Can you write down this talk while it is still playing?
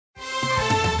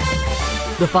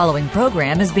The following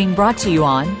program is being brought to you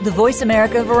on the Voice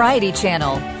America Variety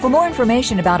Channel. For more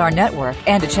information about our network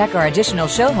and to check our additional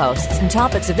show hosts and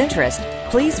topics of interest,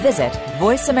 please visit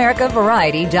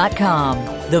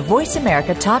voiceamericavariety.com. The Voice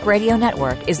America Talk Radio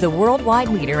Network is the worldwide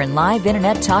leader in live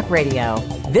Internet talk radio.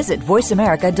 Visit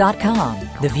voiceamerica.com.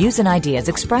 The views and ideas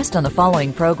expressed on the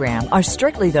following program are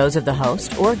strictly those of the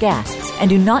host or guests and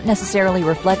do not necessarily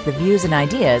reflect the views and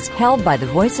ideas held by the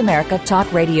Voice America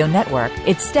Talk Radio Network,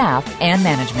 its staff, and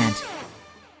management.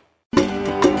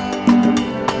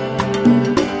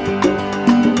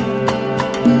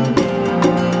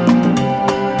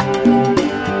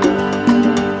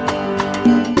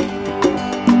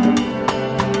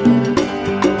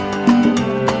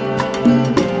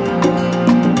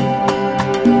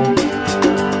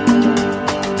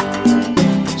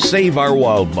 Save our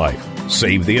wildlife,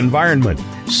 save the environment,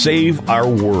 save our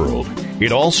world.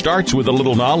 It all starts with a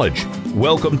little knowledge.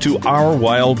 Welcome to Our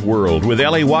Wild World with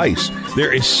Ellie Weiss.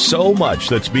 There is so much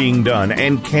that's being done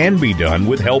and can be done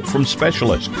with help from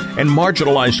specialists and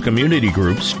marginalized community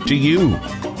groups to you.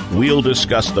 We'll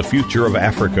discuss the future of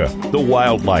Africa, the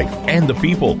wildlife, and the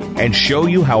people, and show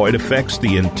you how it affects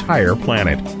the entire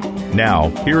planet.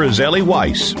 Now, here is Ellie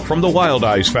Weiss from the Wild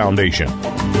Eyes Foundation.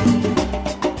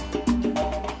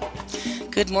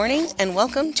 Good morning and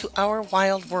welcome to Our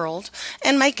Wild World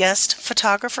and my guest,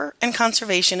 photographer and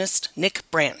conservationist Nick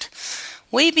Brandt.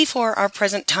 Way before our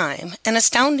present time, an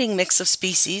astounding mix of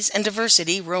species and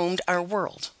diversity roamed our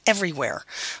world, everywhere,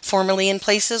 formerly in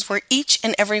places where each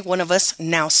and every one of us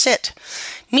now sit.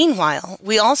 Meanwhile,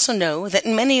 we also know that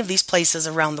in many of these places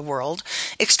around the world,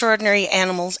 extraordinary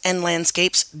animals and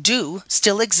landscapes do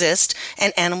still exist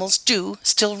and animals do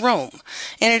still roam.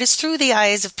 And it is through the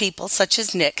eyes of people such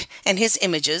as Nick and his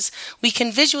images we can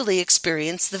visually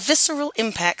experience the visceral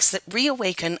impacts that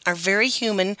reawaken our very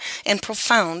human and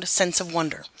profound sense of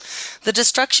wonder. The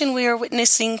destruction we are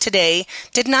witnessing today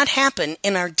did not happen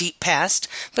in our deep past,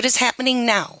 but is happening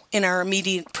now in our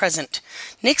immediate present.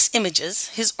 Nick's images,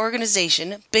 his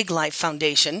organization, BigLife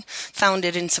Foundation,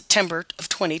 founded in September of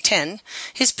 2010,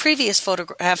 his previous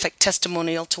photographic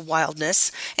testimonial to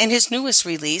wildness, and his newest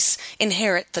release,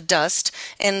 Inherit the Dust,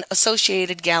 and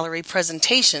associated gallery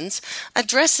presentations,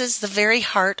 addresses the very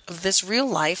heart of this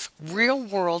real-life,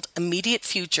 real-world, immediate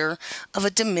future of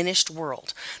a diminished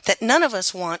world that none of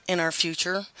us want in our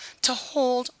future to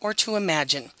hold or to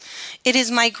imagine. It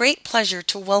is my great pleasure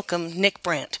to welcome Nick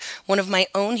Brandt, one of my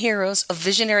own heroes of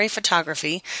visionary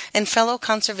photography and fellow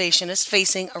conservationist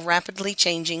facing a rapidly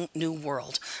changing new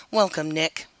world. Welcome,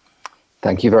 Nick.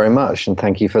 Thank you very much, and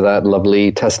thank you for that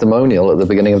lovely testimonial at the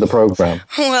beginning of the program.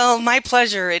 Well, my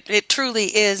pleasure. It truly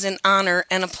is an honor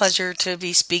and a pleasure to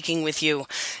be speaking with you.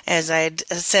 As I had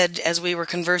said as we were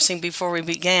conversing before we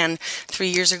began 3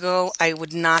 years ago, I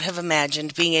would not have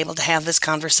imagined being able to have this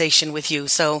conversation with you.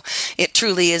 So it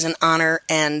truly is an honor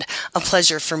and a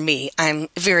pleasure for me. I'm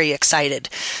very excited.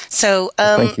 So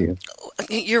thank you.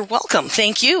 You're welcome.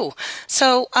 Thank you.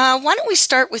 So why don't we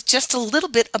start with just a little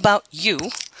bit about you,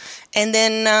 and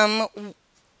then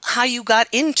how you got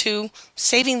into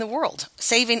saving the world,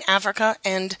 saving Africa,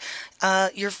 and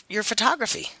your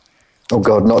photography. Oh,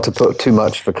 God, not to put too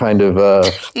much for kind of...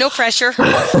 no pressure.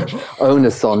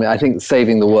 onus on me. I think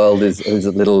saving the world is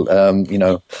a little,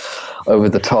 over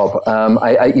the top.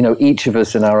 Each of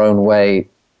us in our own way,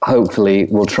 hopefully,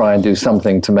 will try and do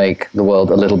something to make the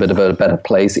world a little bit of a better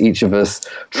place. Each of us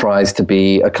tries to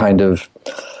be a kind of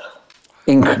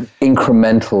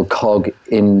incremental cog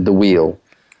in the wheel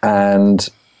and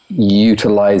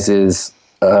utilizes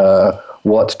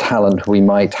what talent we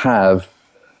might have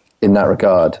in that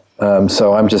regard.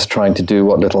 So I'm just trying to do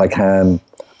what little I can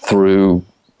through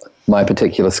my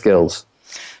particular skills.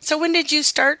 So when did you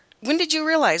start? When did you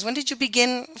realize? When did you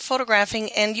begin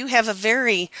photographing? And you have a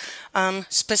very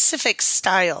specific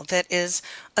style that is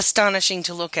astonishing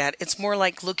to look at. It's more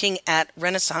like looking at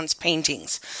Renaissance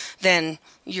paintings than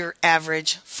your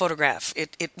average photograph.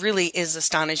 It really is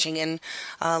astonishing. And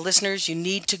listeners, you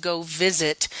need to go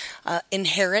visit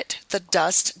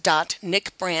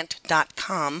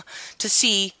inheritthedust.nickbrandt.com to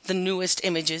see the newest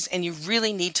images, and you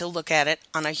really need to look at it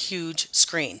on a huge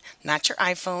screen. Not your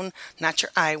iPhone, not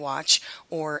your iWatch,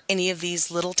 or any of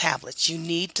these little tablets. You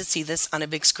need to see this on a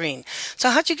big screen. So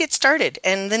how'd you get started?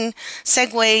 And then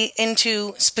segue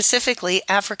into specifically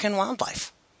African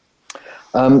wildlife.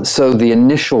 So the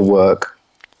initial work,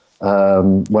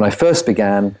 when I first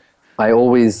began, I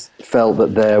always felt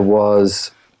that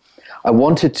I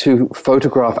wanted to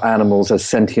photograph animals as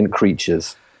sentient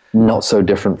creatures, not so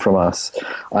different from us.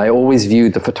 I always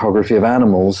viewed the photography of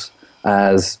animals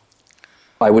as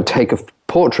I would take a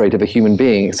portrait of a human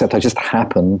being, except I just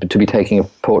happened to be taking a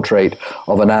portrait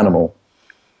of an animal.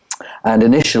 And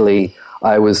initially,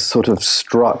 I was sort of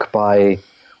struck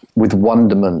with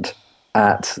wonderment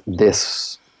at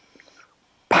this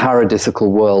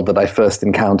paradisical world that I first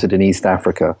encountered in East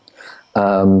Africa.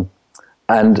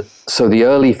 And so the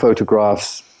early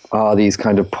photographs are these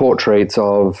kind of portraits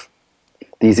of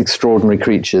these extraordinary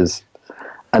creatures.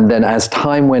 And then as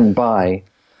time went by,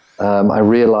 I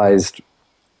realized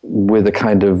with a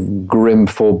kind of grim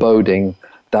foreboding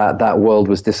that world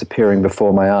was disappearing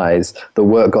before my eyes. The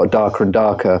work got darker and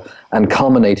darker and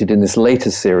culminated in this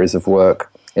latest series of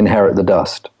work, Inherit the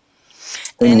Dust,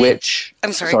 in which...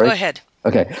 I'm sorry, go ahead.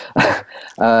 Okay.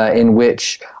 In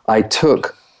which I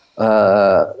took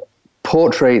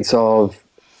portraits of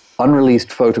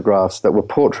unreleased photographs that were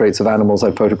portraits of animals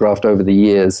I photographed over the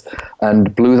years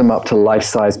and blew them up to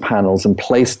life-size panels and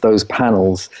placed those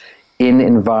panels in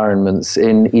environments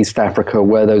in East Africa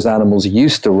where those animals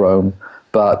used to roam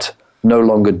but no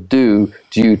longer do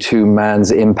due to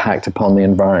man's impact upon the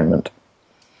environment.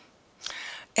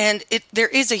 And there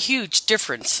is a huge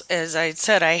difference. As I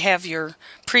said, I have your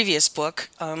previous book.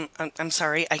 I'm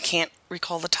sorry, I can't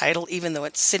recall the title, even though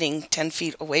it's sitting 10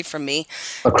 feet away from me.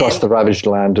 Across the Ravaged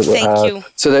Land. Thank you.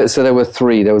 So there were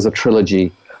three. There was a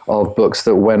trilogy of books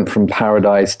that went from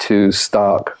paradise to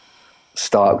stark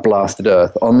blasted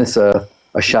earth. On this earth,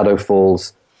 a shadow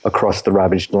falls across the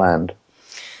ravaged land.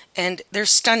 And they're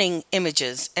stunning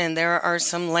images, and there are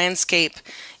some landscape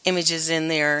images in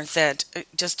there that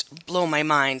just blow my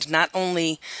mind. Not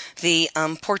only the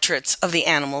portraits of the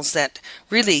animals that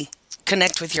really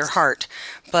connect with your heart,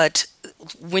 but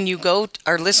when you go,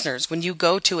 our listeners, when you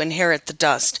go to Inherit the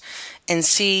Dust and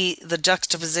see the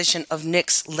juxtaposition of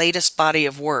Nick's latest body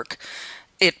of work,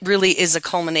 it really is a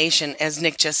culmination, as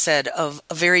Nick just said, of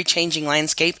a very changing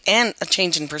landscape and a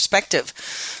change in perspective.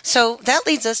 So that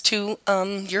leads us to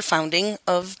your founding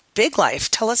of BigLife.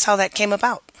 Tell us how that came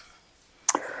about.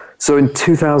 So in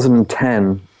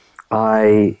 2010,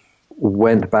 I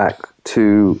went back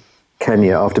to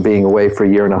Kenya after being away for a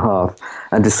year and a half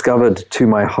and discovered to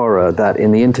my horror that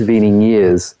in the intervening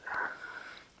years,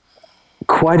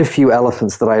 quite a few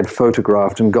elephants that I had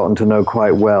photographed and gotten to know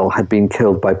quite well had been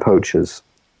killed by poachers.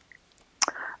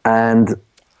 And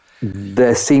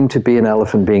there seemed to be an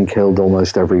elephant being killed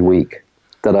almost every week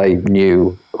that I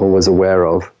knew or was aware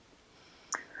of.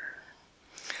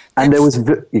 And there was...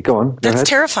 Go on. Go ahead.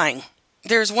 Terrifying.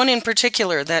 There's one in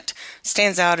particular that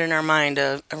stands out in our mind,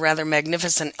 a rather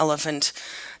magnificent elephant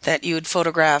that you had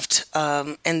photographed,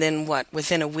 and then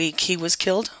within a week he was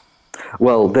killed?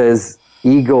 Well, there's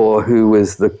Igor, who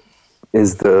was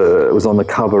on the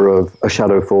cover of A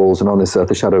Shadow Falls, and On This Earth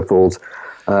A Shadow Falls,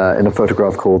 in a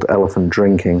photograph called Elephant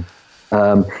Drinking.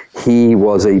 He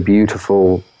was a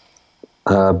beautiful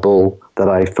bull that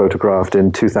I photographed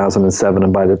in 2007,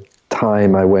 and by the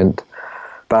time I went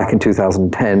back in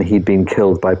 2010, he'd been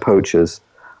killed by poachers.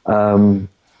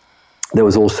 There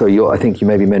was also, I think you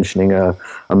may be mentioning a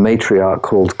matriarch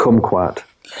called Kumquat,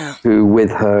 who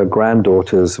with her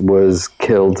granddaughters was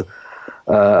killed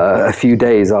a few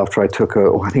days after I took her,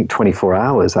 or I think 24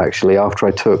 hours actually, after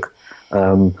I took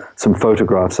some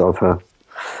photographs of her.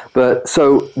 But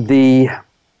so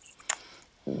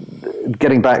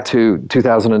getting back to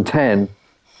 2010,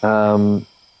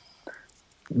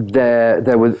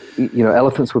 there were,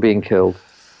 elephants were being killed,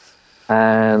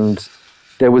 and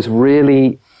there were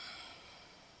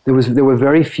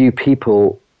very few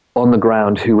people on the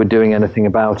ground who were doing anything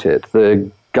about it. The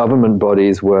government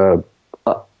bodies were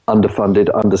underfunded,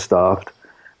 understaffed,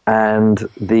 and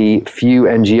the few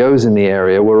NGOs in the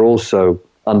area were also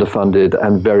underfunded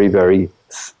and very, very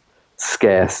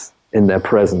scarce in their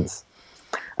presence.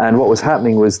 And what was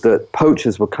happening was that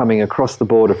poachers were coming across the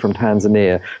border from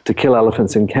Tanzania to kill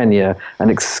elephants in Kenya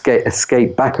and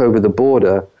escape back over the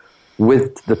border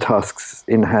with the tusks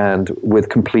in hand with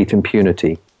complete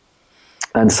impunity.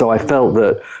 And so I felt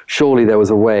that surely there was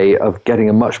a way of getting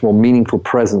a much more meaningful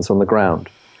presence on the ground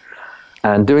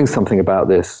and doing something about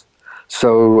this.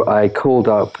 So I called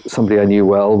up somebody I knew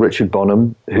well, Richard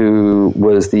Bonham,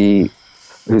 who's an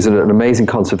amazing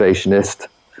conservationist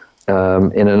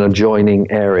in an adjoining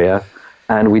area,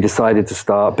 and we decided to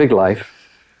start BigLife.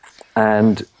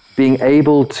 And being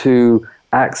able to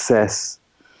access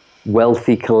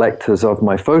wealthy collectors of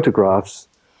my photographs,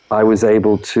 I was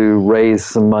able to raise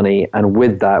some money, and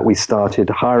with that we started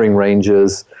hiring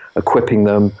rangers, equipping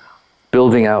them,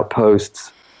 building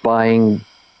outposts, buying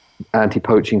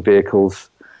anti-poaching vehicles,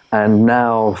 and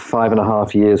now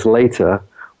 5.5 years later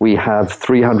we have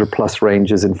 300 plus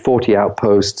rangers in 40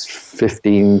 outposts,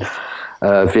 15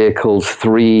 vehicles,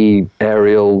 3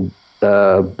 aerial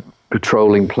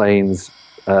patrolling planes,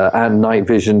 and night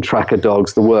vision, tracker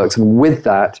dogs, the works. And with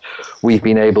that, we've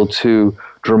been able to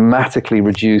dramatically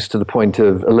reduce to the point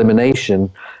of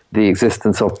elimination the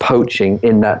existence of poaching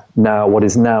in that now, what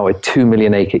is now a 2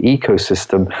 million acre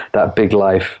ecosystem that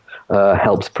BigLife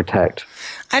helps protect.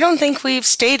 I don't think we've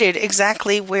stated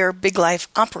exactly where BigLife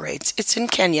operates. It's in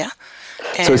Kenya.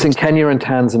 So it's in Kenya and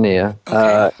Tanzania,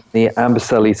 the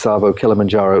Amboseli Tsavo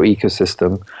Kilimanjaro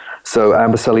ecosystem. So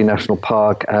Amboseli National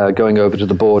Park, going over to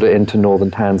the border into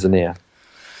northern Tanzania.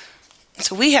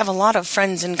 So we have a lot of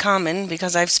friends in common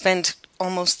because I've spent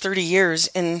almost 30 years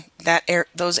in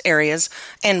those areas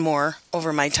and more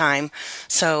over my time.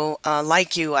 So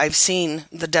like you, I've seen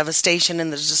the devastation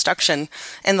and the destruction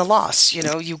and the loss. You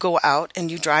know, you go out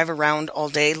and you drive around all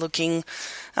day looking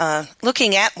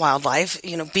at wildlife,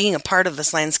 you know, being a part of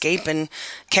this landscape and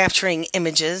capturing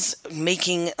images,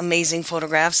 making amazing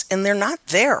photographs, and they're not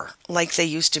there like they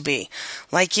used to be.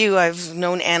 Like you, I've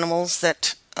known animals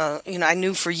that I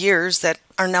knew for years that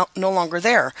are now no longer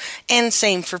there, and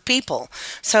same for people.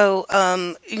 So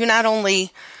you not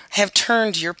only have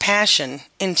turned your passion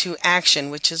into action,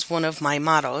 which is one of my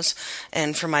mottos,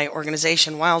 and for my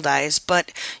organization, Wild Eyes,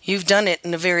 but you've done it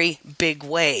in a very big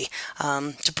way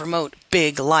to promote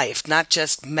big life, not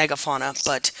just megafauna,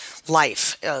 but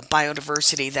life,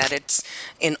 biodiversity, that it's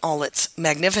in all its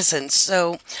magnificence.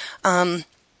 So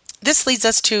this leads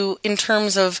us to, in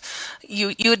terms of,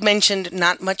 you had mentioned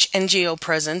not much NGO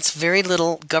presence, very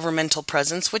little governmental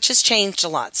presence, which has changed a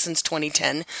lot since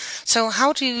 2010. So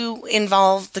how do you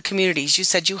involve the communities? You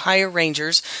said you hire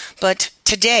rangers, but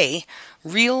today,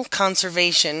 real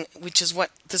conservation, which is what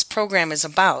this program is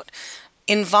about,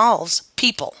 involves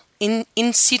people in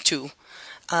situ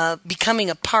becoming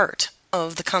a part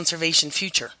of the conservation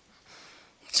future.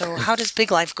 So how does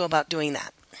BigLife go about doing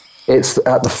that? It's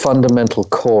at the fundamental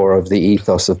core of the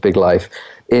ethos of BigLife.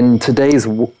 In today's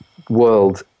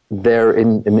world,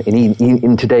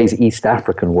 in today's East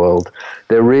African world,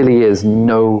 there really is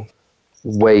no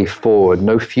way forward,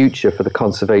 no future for the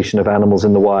conservation of animals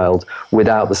in the wild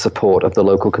without the support of the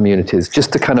local communities.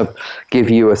 Just to kind of give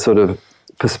you a sort of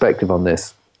perspective on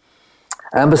this,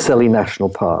 Amboseli National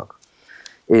Park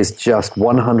is just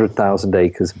 100,000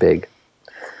 acres big.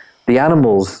 The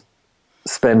animals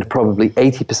spend probably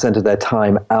 80% of their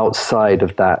time outside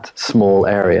of that small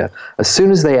area. As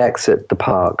soon as they exit the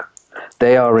park,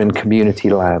 they are in community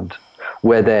land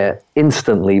where they're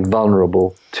instantly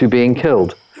vulnerable to being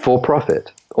killed for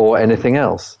profit or anything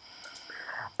else.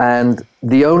 And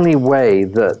the only way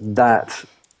that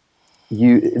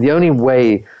you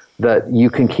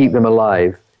can keep them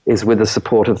alive is with the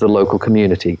support of the local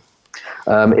community.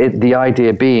 The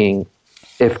idea being,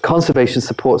 if conservation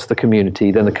supports the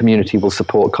community, then the community will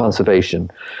support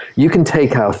conservation. You can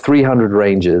take our 300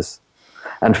 rangers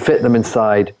and fit them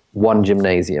inside one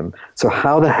gymnasium. So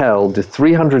how the hell do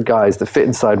 300 guys that fit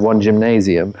inside one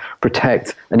gymnasium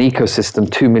protect an ecosystem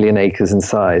 2 million acres in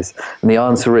size? And the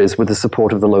answer is with the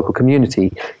support of the local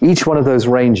community. Each one of those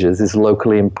rangers is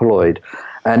locally employed,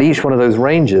 and each one of those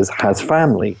rangers has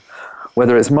family.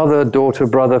 Whether it's mother, daughter,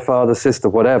 brother, father, sister,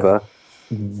 whatever,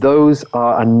 those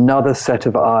are another set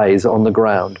of eyes on the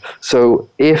ground. So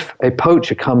if a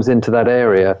poacher comes into that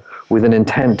area with an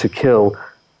intent to kill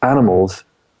animals,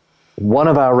 one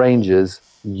of our rangers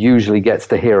usually gets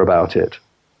to hear about it.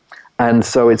 And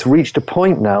so it's reached a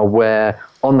point now where,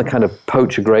 on the kind of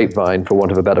poacher grapevine, for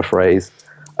want of a better phrase,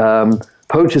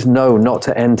 poachers know not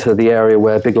to enter the area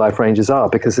where BigLife rangers are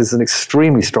because there's an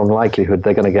extremely strong likelihood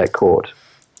they're going to get caught.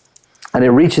 And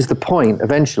it reaches the point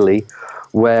eventually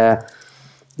where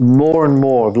more and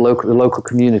more of the local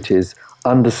communities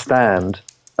understand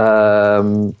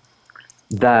that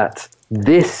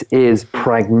this is,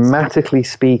 pragmatically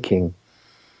speaking,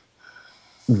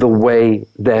 the way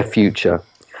their future.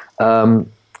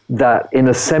 That in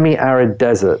a semi-arid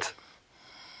desert,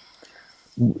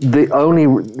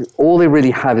 all they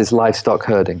really have is livestock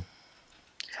herding,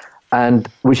 and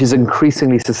which is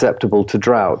increasingly susceptible to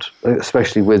drought,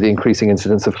 especially with the increasing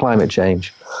incidence of climate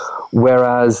change.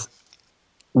 Whereas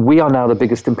we are now the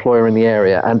biggest employer in the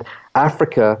area, and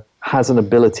Africa has an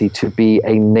ability to be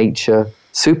a nature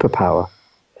superpower.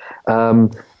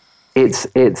 It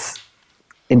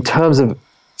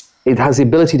has the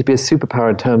ability to be a superpower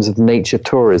in terms of nature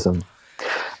tourism.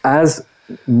 As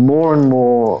more and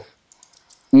more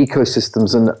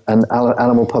ecosystems and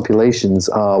animal populations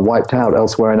are wiped out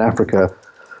elsewhere in Africa,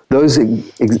 those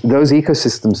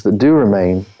ecosystems that do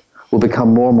remain will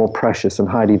become more and more precious and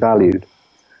highly valued,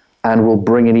 and will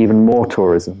bring in even more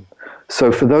tourism.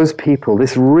 So for those people,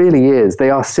 this really is, they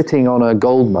are sitting on a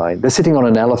gold mine. They're sitting on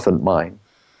an elephant mine.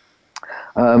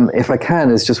 If I can,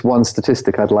 there's just one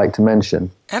statistic I'd like to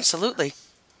mention. Absolutely.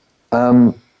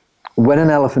 When an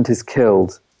elephant is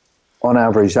killed, on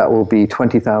average, that will be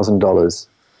 $20,000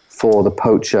 for the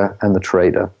poacher and the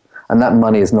trader. And that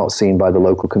money is not seen by the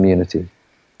local community.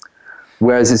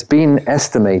 Whereas it's been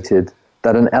estimated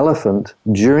that an elephant,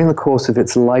 during the course of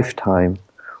its lifetime,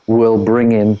 will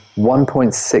bring in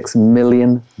 $1.6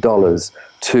 million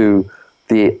to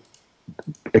the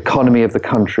economy of the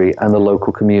country and the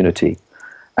local community.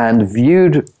 And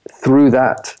viewed through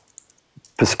that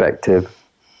perspective,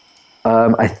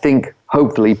 I think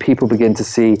hopefully people begin to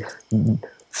see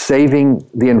saving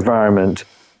the environment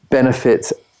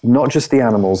benefits not just the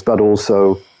animals, but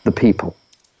also the people.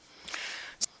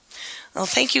 Well,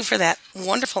 thank you for that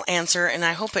wonderful answer, and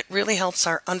I hope it really helps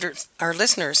our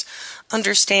listeners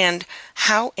understand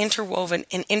how interwoven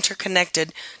and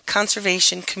interconnected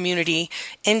conservation community,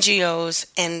 NGOs,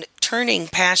 and turning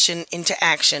passion into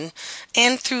action,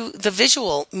 and through the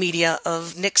visual media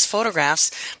of Nick's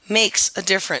photographs makes a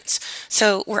difference.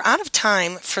 So we're out of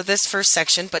time for this first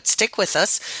section, but stick with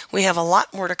us. We have a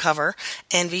lot more to cover,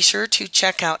 and be sure to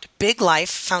check out BigLife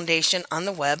Foundation on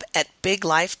the web at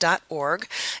biglife.org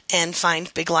and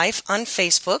find Big Life on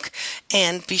Facebook,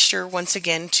 and be sure once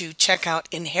again to check out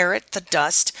Inherit the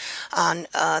Dust on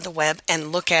the web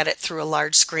and look at it through a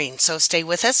large screen. So stay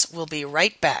with us. We'll be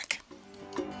right back.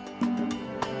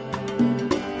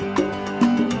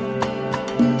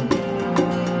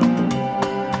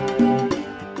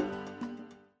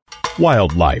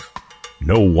 Wildlife.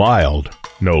 No wild,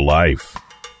 no life.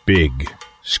 Big,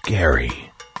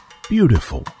 scary,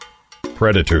 beautiful.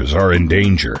 Predators are in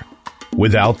danger.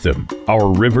 Without them,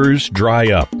 our rivers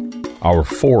dry up. Our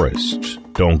forests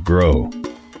don't grow.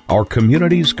 Our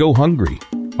communities go hungry.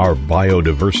 Our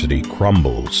biodiversity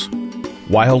crumbles.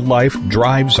 Wildlife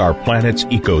drives our planet's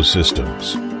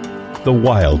ecosystems. The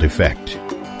wild effect.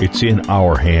 It's in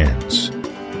our hands.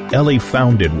 Ellie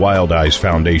founded Wild Eyes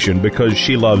Foundation because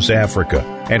she loves Africa,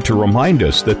 and to remind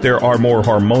us that there are more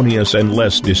harmonious and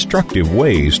less destructive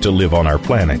ways to live on our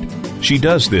planet. She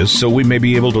does this so we may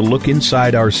be able to look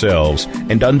inside ourselves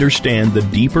and understand the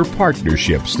deeper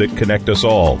partnerships that connect us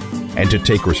all, and to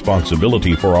take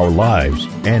responsibility for our lives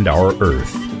and our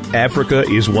Earth. Africa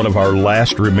is one of our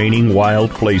last remaining wild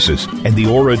places and the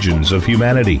origins of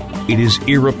humanity. It is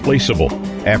irreplaceable.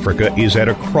 Africa is at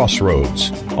a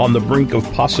crossroads, on the brink of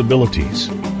possibilities.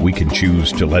 We can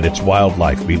choose to let its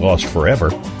wildlife be lost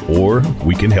forever, or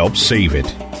we can help save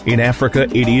it. In Africa,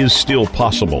 it is still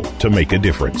possible to make a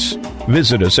difference.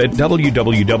 Visit us at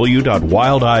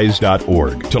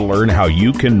www.wildeyes.org to learn how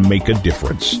you can make a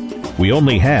difference. We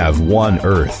only have one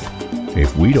Earth.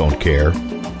 If we don't care,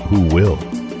 who will?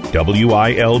 WILDIZE.org.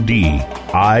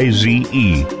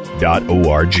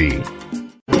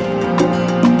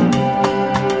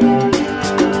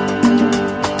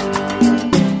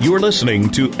 You're listening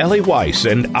to Ellie Weiss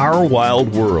and Our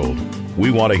Wild World.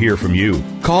 We want to hear from you.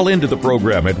 Call into the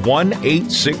program at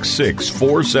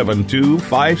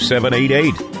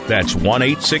 1-866-472-5788. That's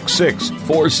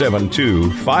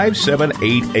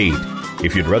 1-866-472-5788.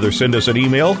 If you'd rather send us an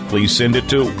email, please send it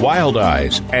to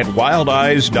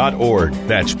wildeyes@wildeyes.org.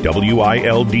 That's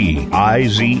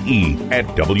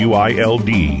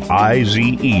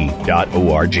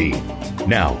WILDIZE@wildIZE.org.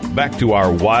 Now, back to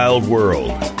our wild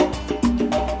world.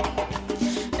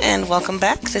 And welcome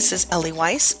back. This is Ellie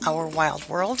Weiss, Our Wild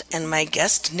World, and my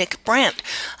guest, Nick Brandt,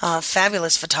 a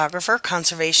fabulous photographer,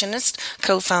 conservationist,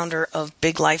 co-founder of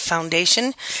BigLife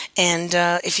Foundation. And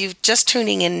if you're just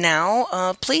tuning in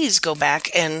now, please go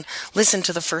back and listen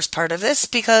to the first part of this,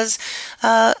 because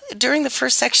during the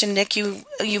first section, Nick, you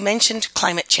mentioned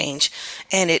climate change,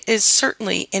 and it is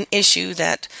certainly an issue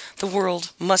that the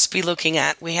world must be looking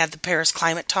at. We had the Paris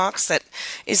climate talks that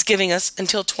is giving us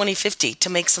until 2050 to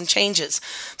make some changes.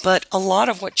 But a lot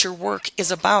of what your work is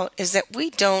about is that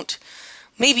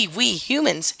maybe we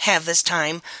humans have this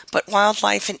time, but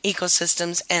wildlife and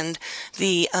ecosystems and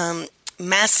the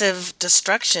massive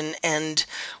destruction and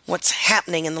what's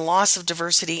happening and the loss of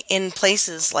diversity in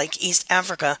places like East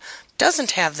Africa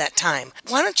doesn't have that time.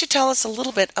 Why don't you tell us a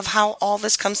little bit of how all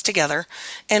this comes together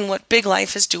and what Big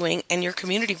Life is doing and your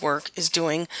community work is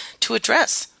doing to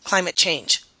address climate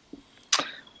change?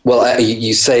 Well,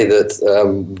 you say that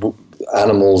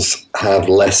animals have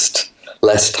less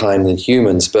time than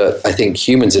humans, but I think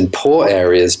humans in poor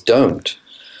areas don't.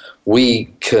 We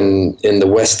can, in the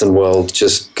Western world,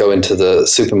 just go into the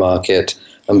supermarket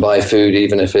and buy food,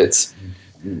 even if it's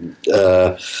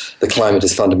the climate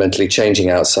is fundamentally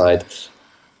changing outside.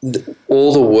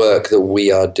 All the work that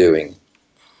we are doing,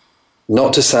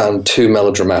 not to sound too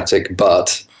melodramatic,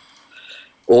 but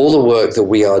all the work that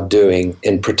we are doing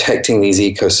in protecting these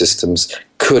ecosystems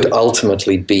could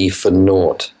ultimately be for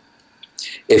naught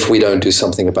if we don't do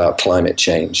something about climate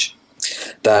change.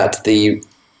 That the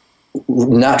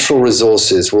natural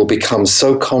resources will become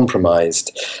so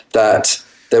compromised that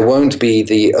there won't be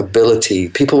the ability,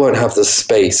 people won't have the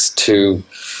space to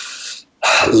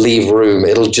leave room.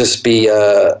 It'll just be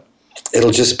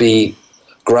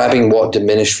grabbing what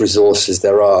diminished resources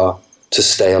there are to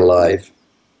stay alive.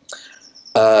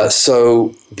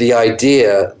 So the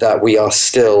idea that we are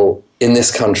still in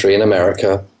this country, in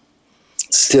America,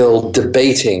 still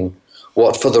debating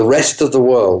what for the rest of the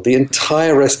world, the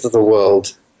entire rest of the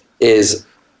world, is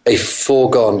a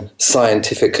foregone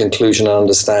scientific conclusion and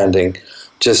understanding,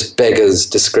 just beggars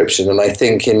description. And I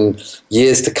think in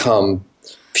years to come,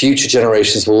 future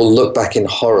generations will look back in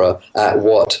horror at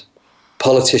what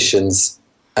politicians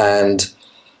and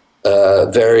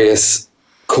various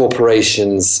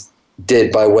corporations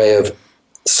did by way of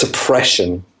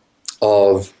suppression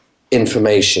of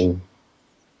information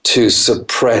to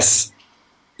suppress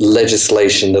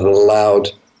legislation that allowed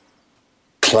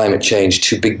climate change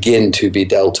to begin to be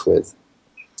dealt with.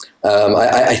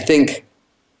 I think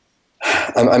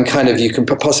I'm kind of, you can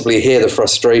possibly hear the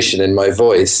frustration in my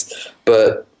voice,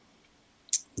 but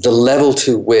the level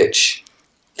to which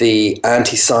the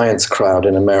anti-science crowd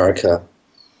in America,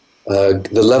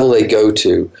 the level they go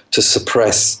to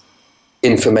suppress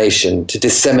information, to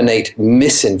disseminate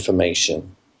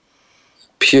misinformation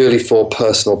purely for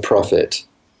personal profit,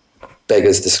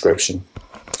 beggars description.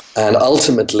 And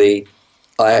ultimately,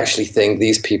 I actually think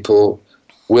these people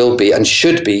will be and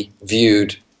should be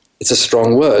viewed, it's a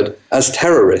strong word, as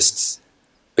terrorists,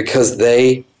 because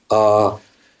they are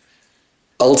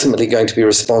ultimately going to be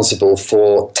responsible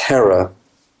for terror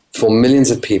for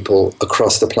millions of people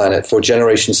across the planet for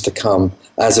generations to come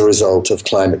as a result of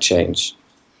climate change.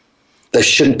 There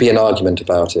shouldn't be an argument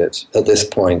about it at this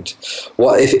point.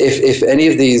 What if any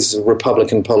of these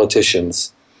Republican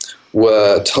politicians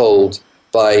were told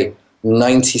by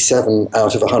 97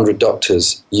 out of 100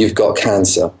 doctors, you've got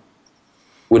cancer,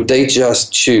 would they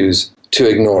just choose to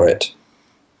ignore it?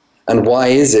 And why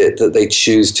is it that they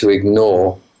choose to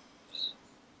ignore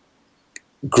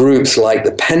groups like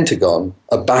the Pentagon,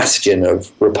 a bastion of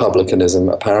republicanism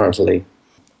apparently,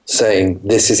 saying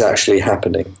this is actually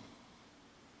happening?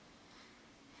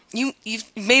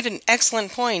 You've made an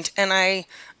excellent point, and I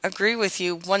agree with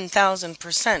you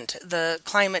 1,000%. The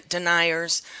climate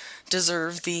deniers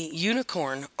deserve the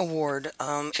Unicorn Award.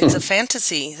 It's a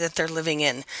fantasy that they're living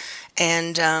in.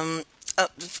 And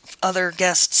other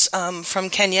guests from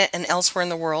Kenya and elsewhere in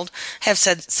the world have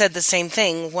said the same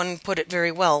thing. One put it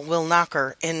very well, Will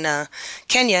Knocker. In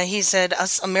Kenya, he said,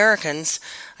 us Americans,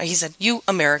 he said, you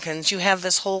Americans, you have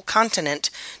this whole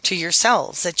continent to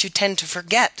yourselves that you tend to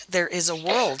forget there is a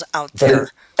world out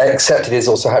there. Except it is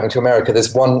also happening to America.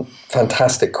 There's one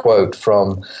fantastic quote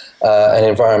from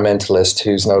an environmentalist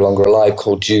who's no longer alive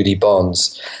called Judy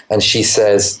Bonds. And she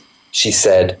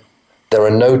said, there are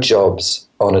no jobs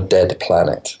on a dead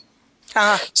planet.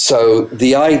 So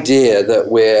the idea that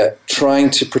we're trying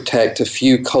to protect a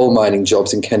few coal mining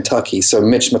jobs in Kentucky so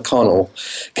Mitch McConnell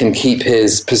can keep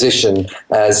his position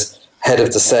as head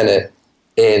of the Senate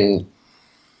in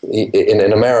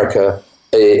America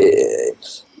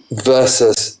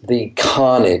versus the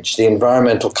carnage, the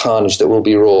environmental carnage that will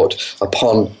be wrought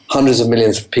upon hundreds of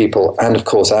millions of people and, of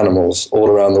course, animals all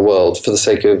around the world for the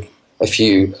sake of a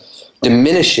few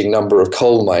diminishing number of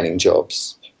coal mining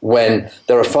jobs, when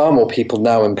there are far more people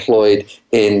now employed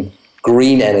in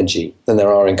green energy than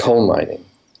there are in coal mining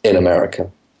in America.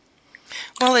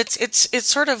 Well, it's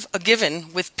sort of a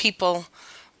given with people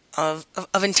of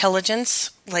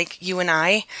intelligence like you and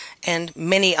I and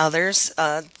many others,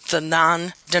 the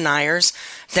non-deniers,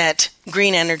 that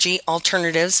green energy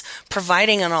alternatives,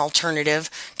 providing an alternative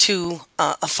to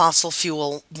a fossil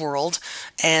fuel world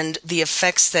and the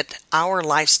effects that our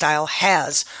lifestyle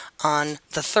has on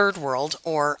the third world,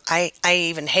 or I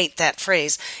even hate that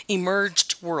phrase,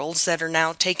 emerged worlds that are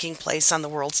now taking place on the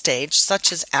world stage,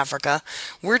 such as Africa.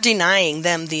 We're denying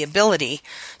them the ability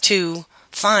to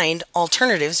find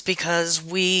alternatives because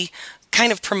we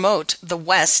kind of promote the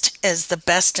West as the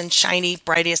best and shiny,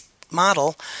 brightest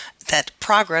model, that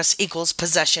progress equals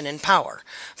possession and power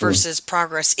versus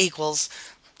progress equals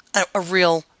a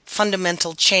real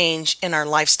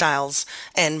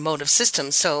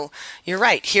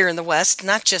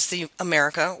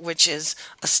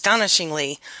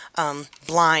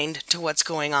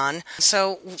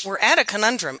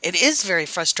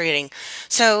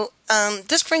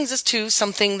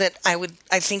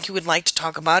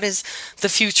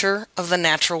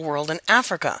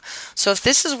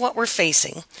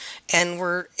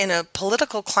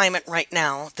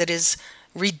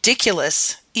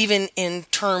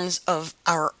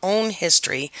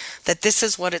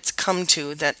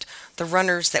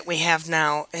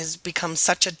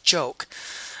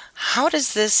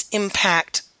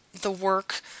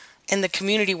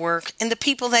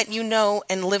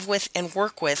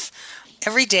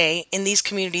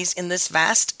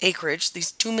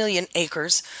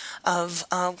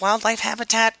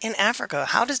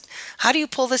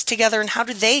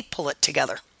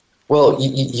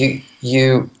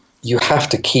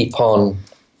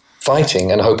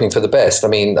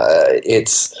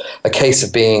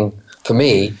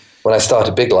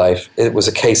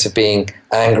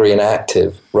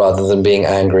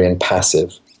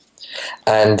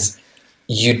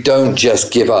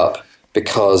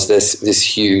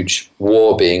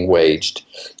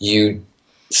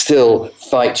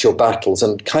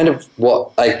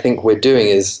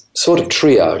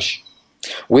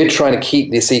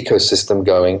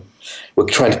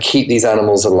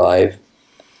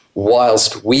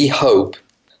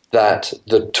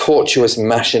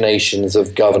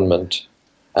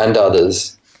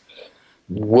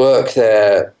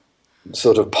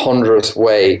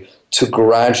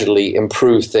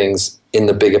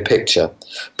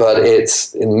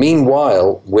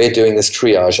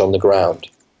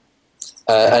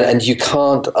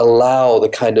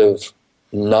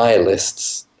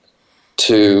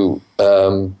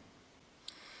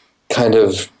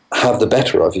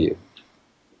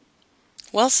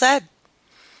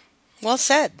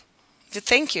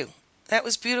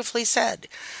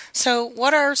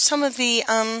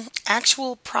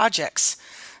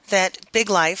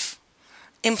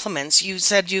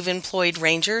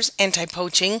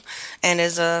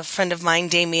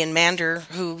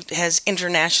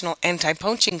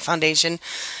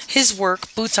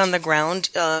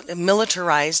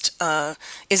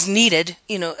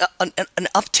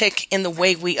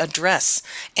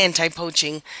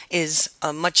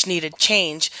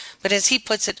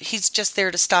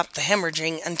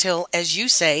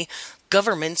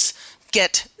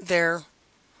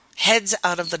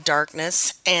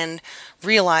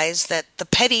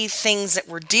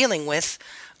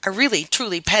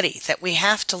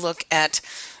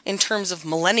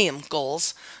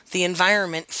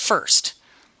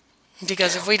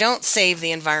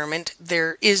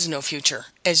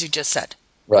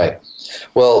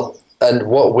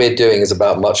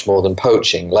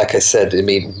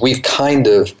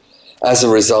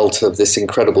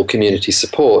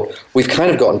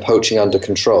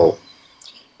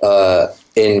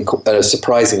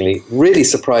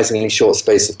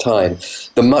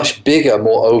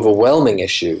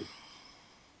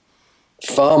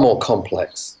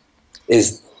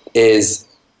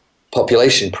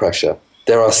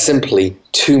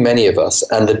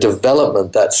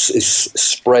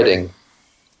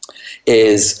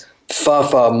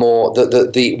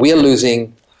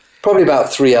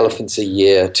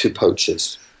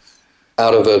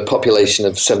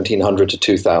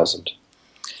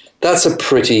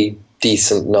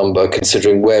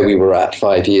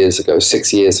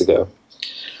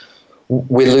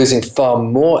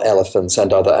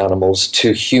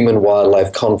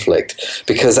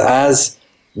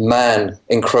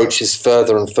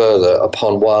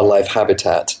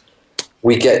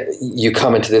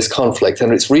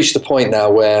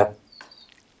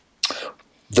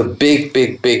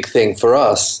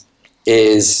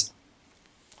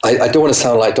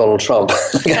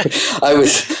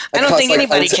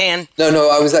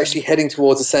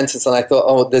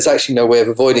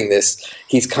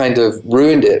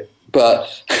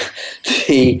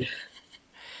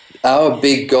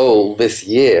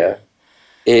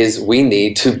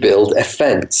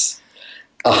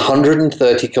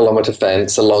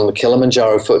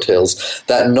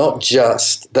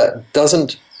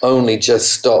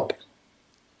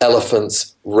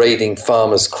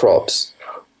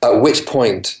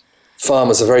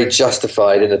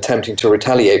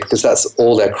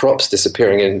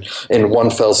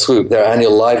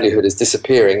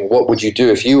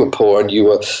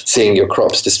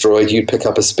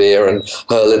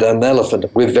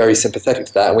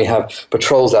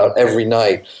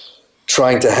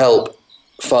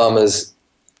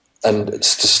to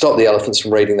stop the elephants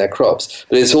from raiding their crops.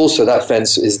 But it's also, that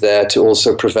fence is there to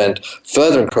also prevent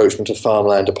further encroachment of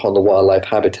farmland upon the wildlife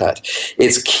habitat.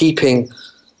 It's keeping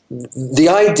the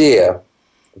idea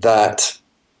that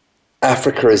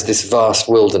Africa is this vast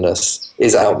wilderness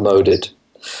is outmoded.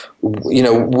 You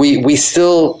know, we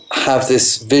still have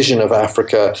this vision of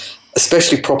Africa,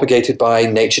 especially propagated by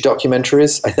nature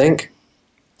documentaries, I think,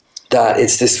 that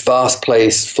it's this vast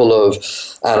place full of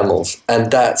animals, and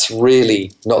that's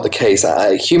really not the case.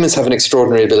 Humans have an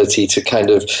extraordinary ability to kind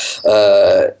of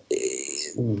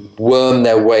worm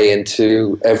their way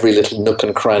into every little nook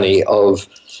and cranny of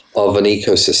an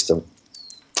ecosystem.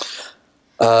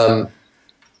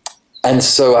 And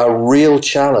so our real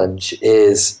challenge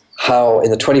is how in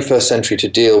the 21st century to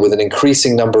deal with an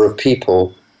increasing number of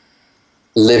people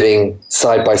living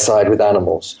side by side with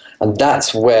animals. And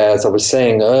that's where, as I was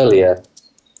saying earlier,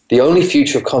 the only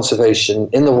future of conservation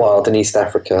in the wild in East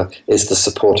Africa is the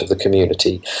support of the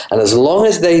community. And as long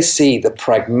as they see the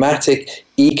pragmatic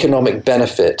economic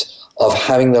benefit of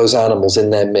having those animals in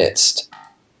their midst,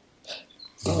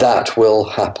 that will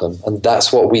happen. And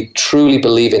that's what we truly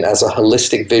believe in as a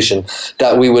holistic vision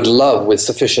that we would love, with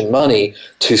sufficient money,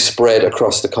 to spread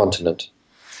across the continent.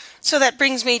 So that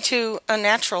brings me to a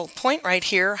natural point right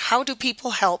here. How do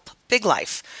people help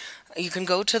BigLife? You can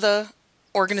go to the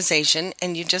organization,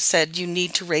 and you just said you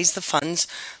need to raise the funds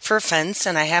for a fence,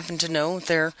 and I happen to know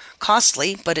they're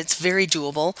costly, but it's very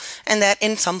doable, and that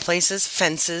in some places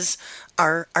fences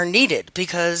are needed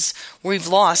because we've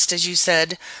lost, as you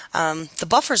said, the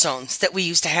buffer zones that we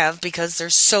used to have because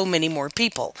there's so many more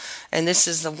people. And this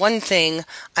is the one thing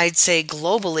I'd say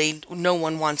globally no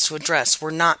one wants to address. We're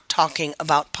not talking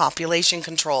about population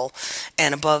control,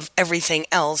 and above everything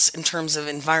else in terms of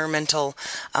environmental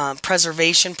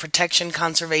preservation, protection,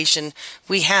 conservation,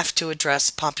 we have to address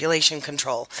population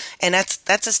control. And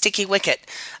that's a sticky wicket.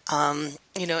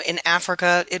 You know, in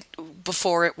Africa,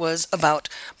 before it was about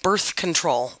birth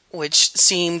control, which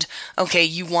seemed, okay,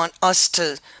 you want us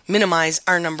to minimize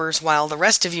our numbers while the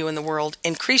rest of you in the world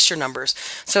increase your numbers.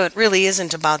 So it really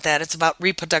isn't about that. It's about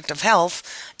reproductive health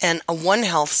and a One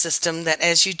Health system that,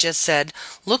 as you just said,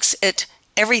 looks at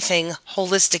everything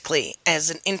holistically as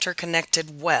an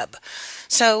interconnected web.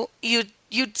 So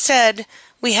you'd said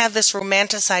we have this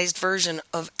romanticized version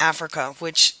of Africa,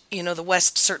 which, you know, the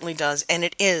West certainly does, and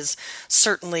it is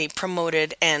certainly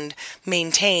promoted and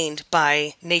maintained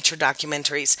by nature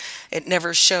documentaries. It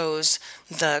never shows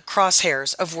the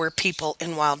crosshairs of where people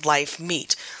and wildlife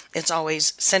meet. It's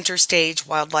always center stage,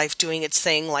 wildlife doing its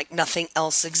thing like nothing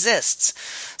else exists.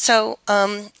 So,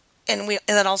 and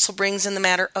that also brings in the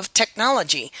matter of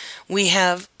technology. We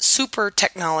have super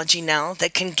technology now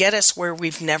that can get us where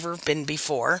we've never been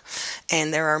before,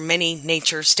 and there are many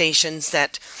nature stations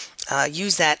that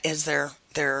use that as their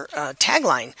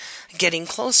tagline, getting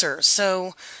closer.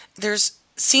 So there's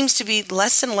seems to be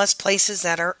less and less places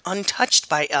that are untouched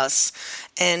by us,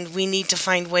 and we need to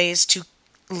find ways to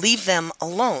leave them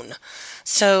alone.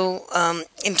 So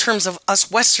in terms of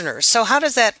us Westerners, so how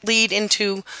does that lead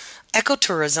into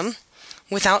ecotourism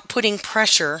without putting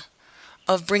pressure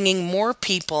of bringing more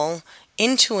people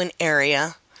into an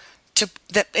area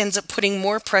that ends up putting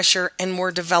more pressure and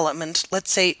more development?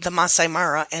 Let's say the Masai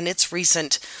Mara and its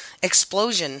recent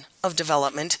explosion of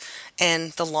development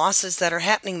and the losses that are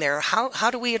happening there. How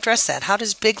do we address that? How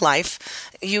does BigLife,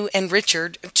 you and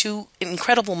Richard, two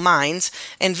incredible minds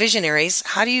and visionaries,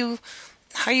 how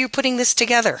are you putting this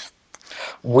together?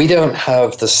 We don't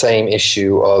have the same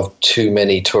issue of too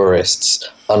many tourists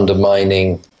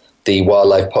undermining the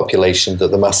wildlife population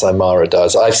that the Masai Mara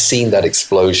does. I've seen that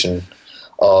explosion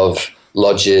of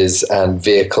lodges and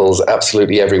vehicles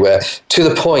absolutely everywhere, to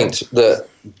the point that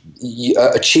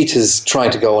cheetahs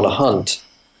trying to go on a hunt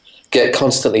get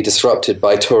constantly disrupted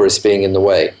by tourists being in the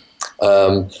way.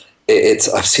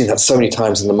 I've seen that so many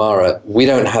times in the Mara. We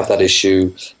don't have that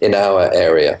issue in our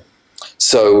area.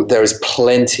 So there is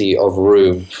plenty of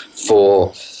room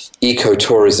for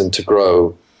ecotourism to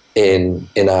grow in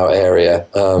our area.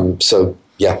 So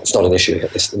yeah, it's not an issue.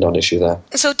 It's not an issue there.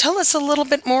 So tell us a little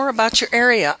bit more about your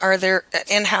area.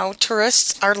 And how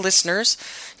tourists, our listeners,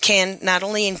 can not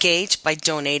only engage by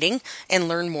donating and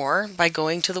learn more by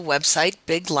going to the website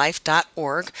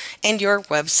biglife.org and your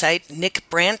website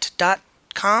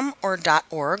nickbrandt.com or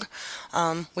 .org.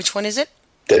 Which one is it?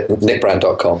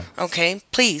 nickbrandt.com. Okay,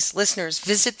 please, listeners,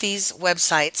 visit these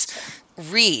websites,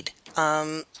 read,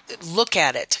 look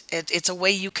at it. It's a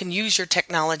way you can use your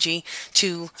technology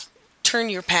to turn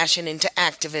your passion into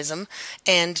activism,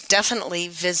 and definitely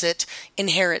visit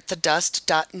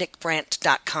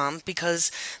inheritthedust.nickbrandt.com,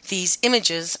 because these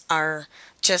images are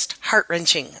just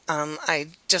heart-wrenching. I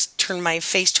just turned my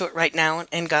face to it right now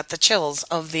and got the chills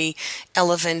of the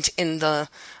elephant in the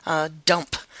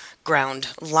dump ground,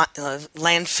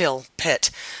 landfill pit.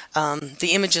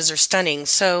 The images are stunning.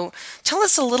 So tell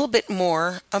us a little bit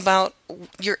more about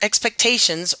your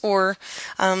expectations, or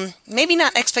maybe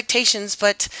not expectations,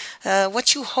 but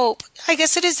what you hope, I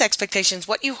guess it is expectations,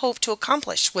 what you hope to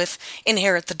accomplish with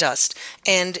Inherit the Dust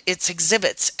and its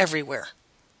exhibits everywhere.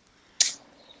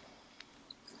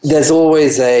 There's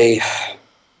always it's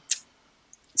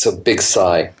a big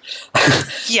sigh.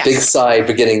 Yes. Big sigh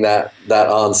beginning that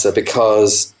answer,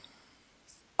 because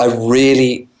I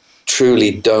really,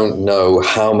 truly don't know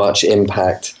how much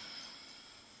impact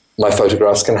my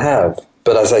photographs can have.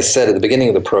 But as I said at the beginning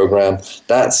of the program,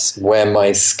 that's where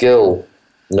my skill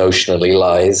notionally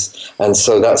lies. And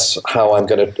so that's how I'm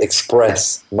going to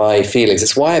express my feelings.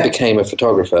 It's why I became a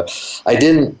photographer. I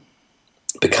didn't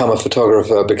become a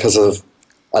photographer because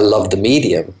I loved the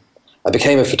medium. I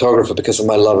became a photographer because of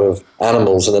my love of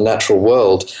animals and the natural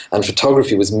world, and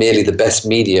photography was merely the best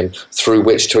medium through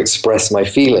which to express my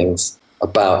feelings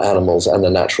about animals and the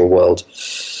natural world.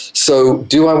 So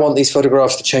do I want these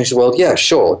photographs to change the world? Yeah,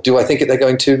 sure. Do I think that they're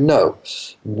going to? No.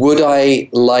 Would I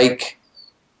like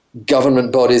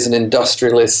government bodies and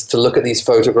industrialists to look at these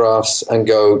photographs and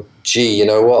go, gee, you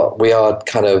know what, we are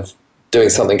kind of doing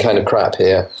something kind of crap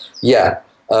here? Yeah.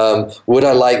 Would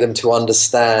I like them to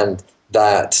understand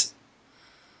that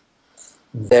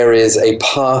there is a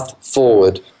path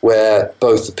forward where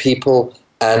both the people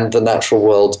and the natural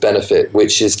world benefit,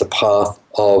 which is the path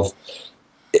of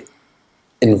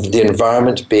the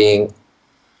environment being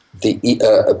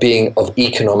being of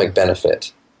economic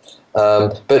benefit?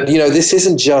 But, you know, this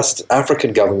isn't just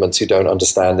African governments who don't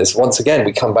understand this. Once again,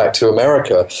 we come back to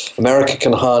America. America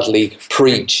can hardly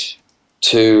preach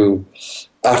to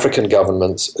African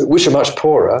governments, which are much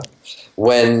poorer,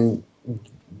 when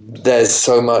there's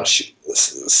so much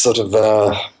sort of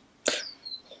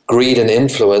greed and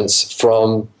influence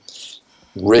from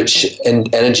rich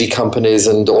energy companies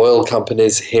and oil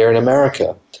companies here in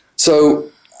America. So,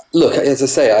 look, as I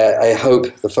say, I hope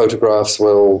the photographs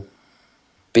will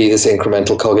be this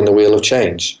incremental cog in the wheel of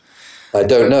change. I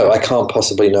don't know. I can't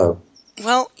possibly know.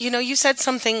 Well, you know, you said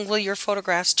something, will your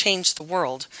photographs change the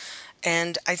world?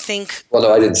 And I think... Well,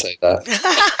 no, I didn't say that.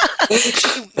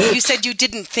 You said you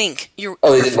didn't think your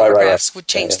photographs right. would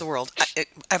change the world. I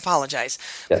apologize.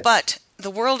 Yeah. But the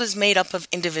world is made up of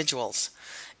individuals,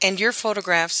 and your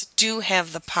photographs do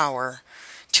have the power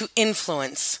to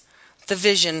influence the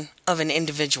vision of an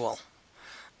individual.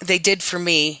 They did for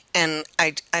me, and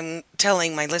I'm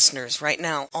telling my listeners right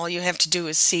now, all you have to do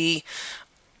is see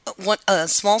a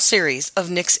small series of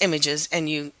Nick's images, and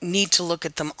you need to look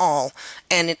at them all,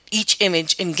 and each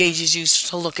image engages you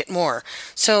to look at more.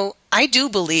 So I do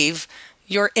believe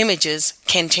your images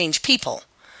can change people,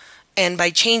 and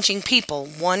by changing people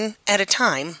one at a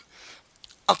time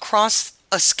across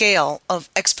a scale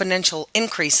of exponential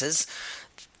increases,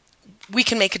 we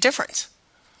can make a difference.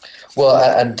 Well,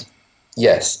 and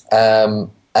yes,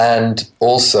 and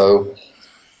also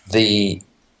the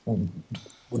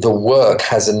work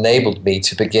has enabled me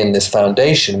to begin this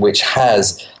foundation, which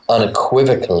has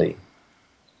unequivocally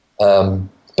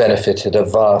benefited a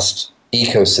vast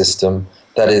ecosystem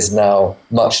that is now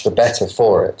much the better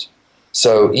for it.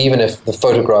 So even if the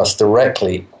photographs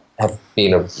directly have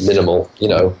been of minimal,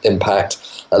 impact,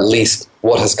 at least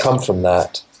what has come from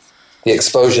that, the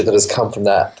exposure that has come from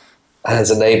that,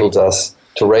 has enabled us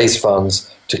to raise funds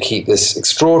to keep this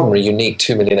extraordinary, unique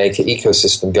 2 million acre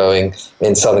ecosystem going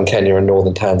in southern Kenya and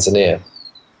northern Tanzania.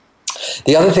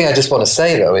 The other thing I just want to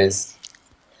say, though, is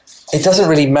it doesn't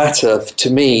really matter to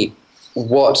me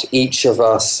what each of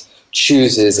us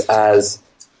chooses as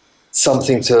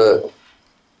something to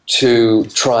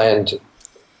try and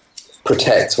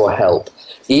protect or help.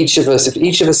 If each of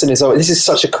us in his own, this is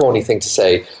such a corny thing to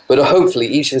say, but hopefully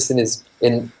each of us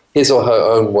in his or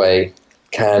her own way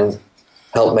can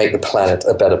help make the planet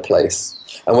a better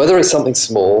place. And whether it's something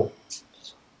small,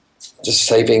 just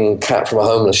saving a cat from a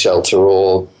homeless shelter,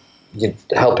 or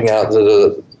helping out,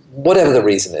 whatever the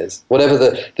reason is, whatever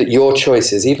that your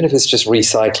choice is, even if it's just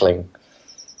recycling,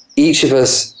 each of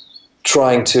us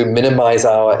trying to minimize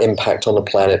our impact on the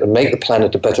planet and make the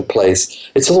planet a better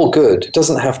place, it's all good. It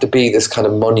doesn't have to be this kind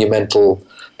of monumental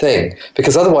thing,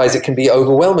 because otherwise it can be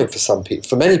overwhelming for some people.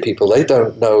 For many people, they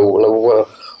don't know, well,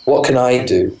 what can I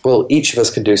do? Well, each of us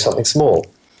can do something small.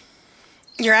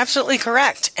 You're absolutely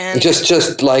correct. And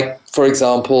just like, for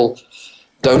example,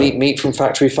 Don't eat meat from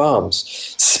factory farms.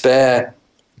 Spare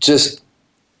just,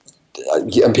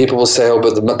 and people will say, oh,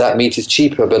 but that meat is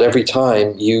cheaper. But every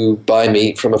time you buy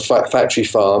meat from a factory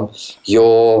farm,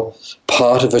 you're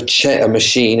part of a chain,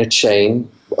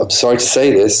 I'm sorry to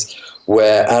say this,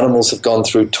 where animals have gone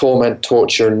through torment,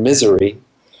 torture, and misery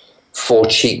for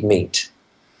cheap meat.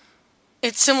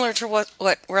 It's similar to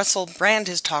what Russell Brand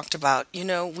has talked about. You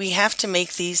know, we have to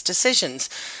make these decisions.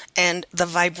 And the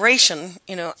vibration,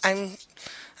 you know, I'm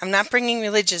not bringing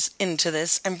religious into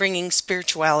this. I'm bringing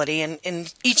spirituality. And in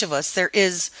each of us, there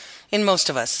is, in most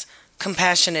of us,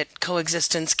 compassionate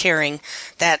coexistence, caring,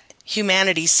 that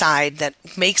humanity side that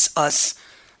makes us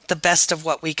the best of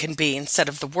what we can be instead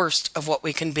of the worst of what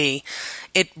we can be.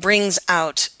 It brings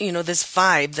out, you know, this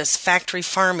vibe, this factory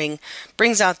farming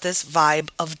brings out this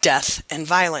vibe of death and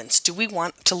violence. Do we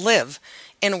want to live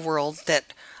in a world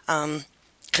that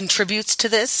contributes to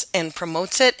this and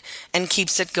promotes it and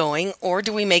keeps it going? Or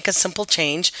do we make a simple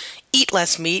change, eat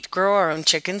less meat, grow our own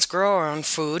chickens, grow our own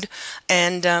food,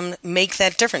 and make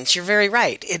that difference? You're very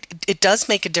right. It does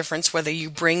make a difference whether you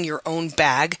bring your own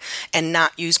bag and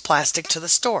not use plastic to the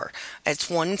store. It's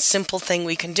one simple thing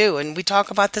we can do, and we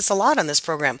talk about this a lot on this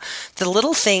program. The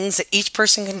little things that each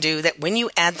person can do that when you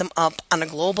add them up on a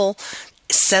global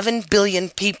 7 billion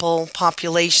people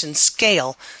population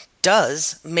scale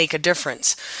does make a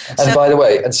difference. And by the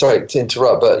way, and sorry to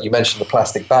interrupt, but you mentioned the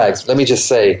plastic bags. Let me just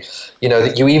say, you know,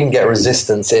 that you even get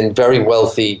resistance in very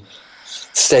wealthy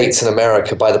states in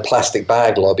America by the plastic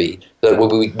bag lobby. That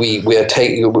we are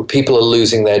taking, people are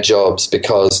losing their jobs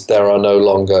because there are no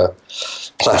longer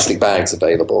plastic bags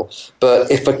available.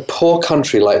 But if a poor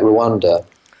country like Rwanda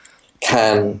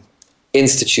can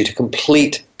institute a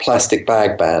complete plastic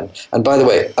bag ban, and by the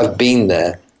way, I've been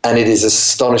there, and it is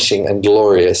astonishing and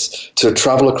glorious to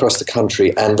travel across the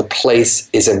country, and the place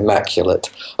is immaculate.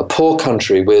 A poor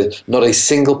country with not a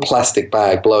single plastic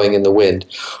bag blowing in the wind.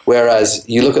 Whereas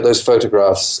you look at those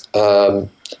photographs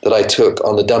that I took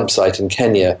on the dump site in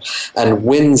Kenya, and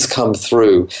winds come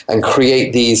through and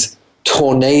create these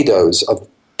tornadoes of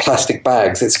plastic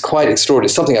bags. It's quite extraordinary.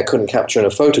 It's something I couldn't capture in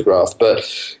a photograph, but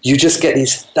you just get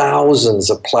these thousands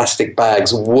of plastic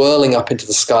bags whirling up into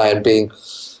the sky and being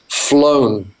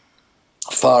flown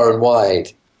far and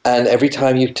wide. And every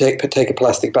time you take a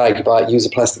plastic bag, use a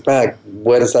plastic bag,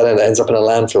 where does that end? It ends up in a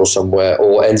landfill somewhere,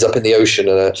 or ends up in the ocean,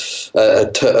 and a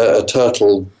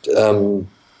turtle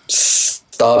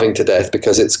starving to death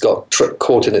because it's got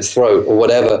caught in its throat, or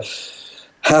whatever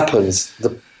happens.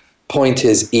 The point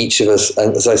is, each of us,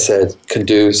 and as I said, can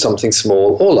do something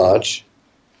small or large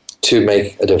to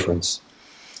make a difference.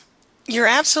 You're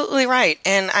absolutely right,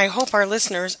 and I hope our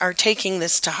listeners are taking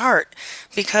this to heart,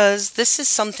 because this is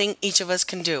something each of us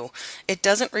can do. It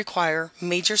doesn't require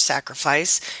major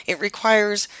sacrifice. It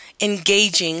requires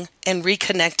engaging and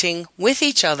reconnecting with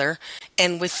each other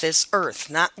and with this earth,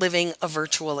 not living a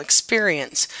virtual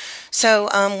experience. So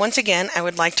once again, I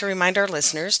would like to remind our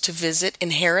listeners to visit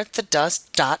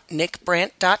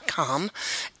inheritthedust.nickbrandt.com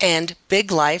and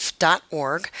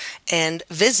biglife.org and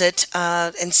visit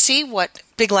and see what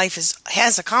Big Life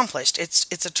has accomplished.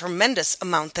 It's a tremendous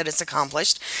amount that it's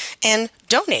accomplished. And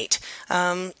donate.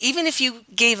 Even if you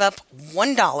gave up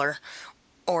 $1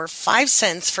 or 5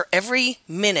 cents for every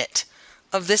minute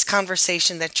of this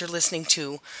conversation that you're listening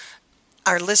to,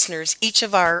 our listeners, each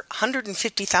of our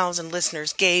 150,000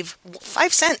 listeners gave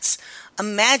 5 cents.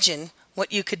 Imagine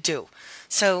what you could do.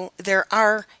 So there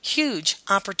are huge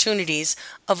opportunities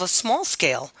of a small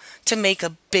scale to make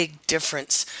a big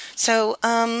difference. So,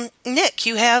 Nick,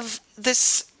 you have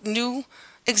this new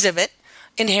exhibit,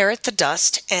 Inherit the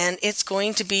Dust, and it's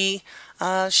going to be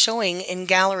showing in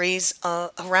galleries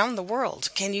around the world.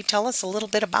 Can you tell us a little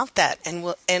bit about that? And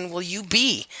will you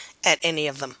be at any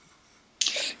of them?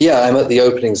 Yeah, I'm at the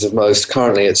openings of most.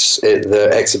 Currently,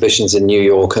 the exhibitions in New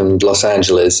York and Los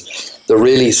Angeles. The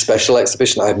really special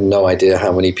exhibition, I have no idea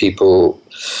how many people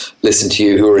listen to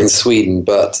you who are in Sweden,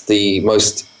 but the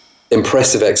most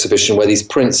impressive exhibition, where these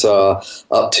prints are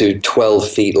up to 12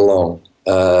 feet long,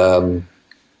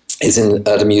 is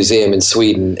at a museum in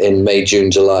Sweden in May,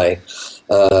 June, July.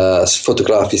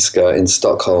 Fotografiska in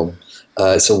Stockholm.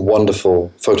 It's a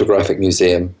wonderful photographic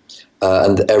museum.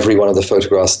 And every one of the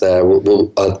photographs there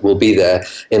will be there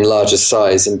in larger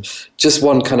size. And just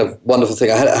one kind of wonderful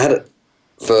thing I had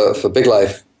for Big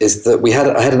Life is that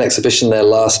I had an exhibition there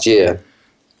last year,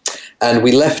 and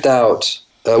we left out.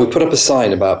 We put up a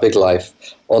sign about Big Life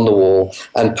on the wall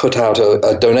and put out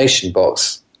a donation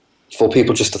box for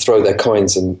people just to throw their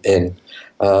coins in.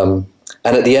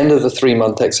 And at the end of the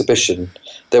 3-month exhibition,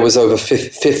 there was over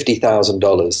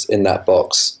 $50,000 in that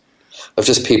box of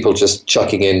just people just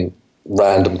chucking in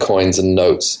random coins and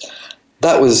notes.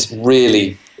 That was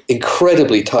really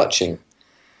incredibly touching.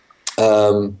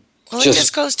 Well, it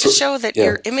just goes to show that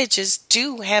your images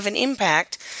do have an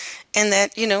impact, and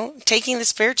that, taking the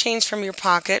spare change from your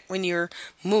pocket when you're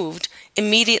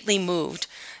immediately moved,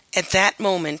 at that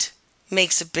moment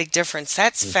makes a big difference.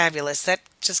 That's fabulous. That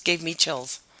just gave me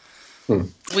chills.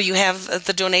 Will you have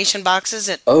the donation boxes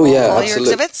at all your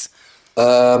exhibits?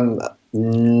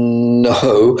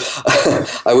 No.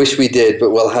 I wish we did,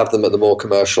 but we'll have them at the more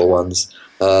commercial ones,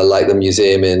 like the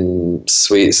museum in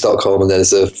Stockholm, and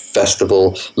there's a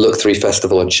festival, Look 3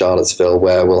 Festival in Charlottesville,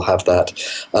 where we'll have that.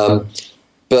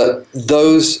 But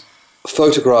those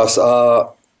photographs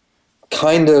are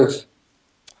kind of,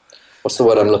 what's the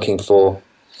word I'm looking for?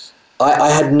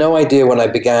 I had no idea when I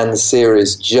began the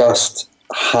series just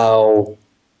how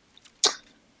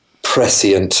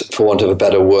prescient, for want of a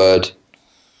better word,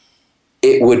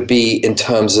 it would be in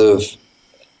terms of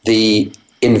the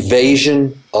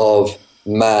invasion of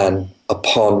man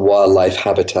upon wildlife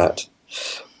habitat.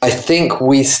 I think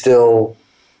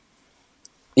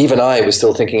even I was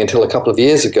still thinking until a couple of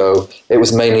years ago, it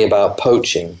was mainly about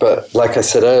poaching. But like I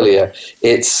said earlier,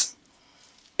 it's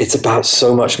about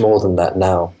so much more than that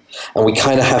now. And we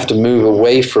kind of have to move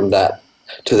away from that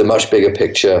to the much bigger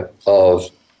picture of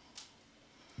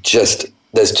just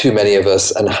there's too many of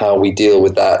us and how we deal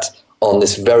with that on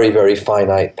this very, very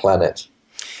finite planet.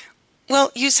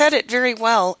 Well, you said it very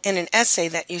well in an essay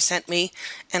that you sent me,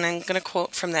 and I'm going to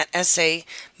quote from that essay.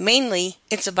 Mainly,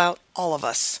 it's about all of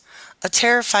us, a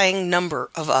terrifying number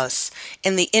of us,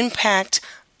 and the impact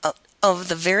of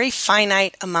the very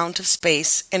finite amount of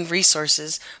space and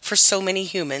resources for so many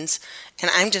humans, and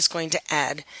I'm just going to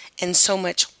add, and so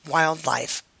much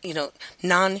wildlife,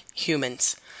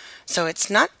 non-humans. So it's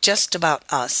not just about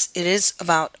us, it is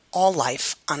about all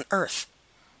life on Earth.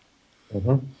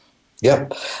 Mm-hmm.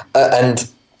 Yep. And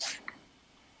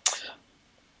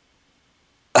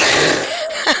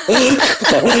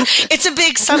it's a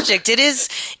big subject. It is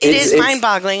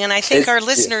mind-boggling, and I think our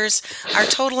listeners are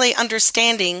totally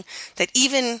understanding that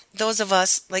even those of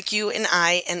us like you and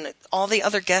I and all the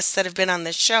other guests that have been on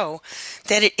this show,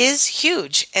 that it is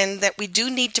huge and that we do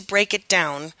need to break it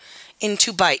down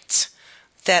into bites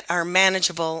that are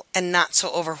manageable and not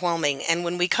so overwhelming. And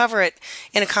when we cover it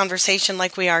in a conversation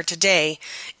like we are today,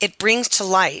 it brings to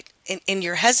light in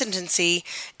your hesitancy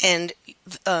and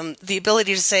the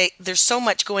ability to say there's so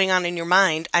much going on in your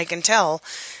mind, I can tell,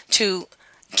 to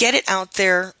get it out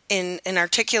there in an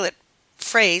articulate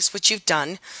phrase, which you've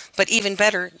done, but even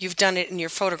better, you've done it in your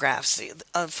photographs.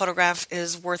 A photograph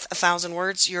is worth 1,000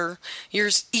 words.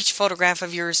 Each photograph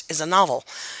of yours is a novel,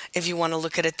 if you want to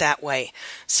look at it that way.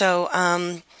 So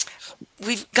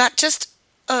we've got just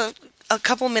a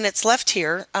couple minutes left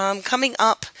here. Coming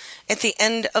up at the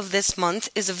end of this month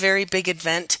is a very big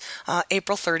event,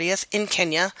 April 30th in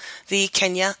Kenya, the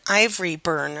Kenya Ivory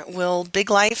Burn. Will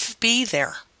BigLife be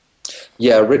there?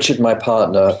 Yeah, Richard, my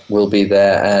partner, will be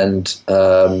there, and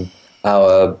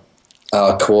our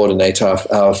coordinator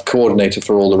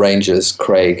for all the rangers,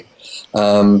 Craig.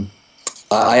 I'm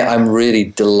really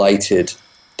delighted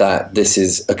that this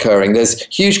is occurring. There's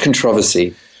huge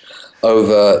controversy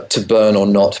over to burn or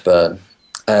not burn,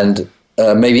 and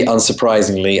maybe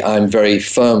unsurprisingly, I'm very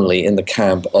firmly in the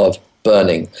camp of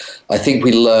burning. I think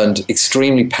we learned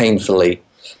extremely painfully.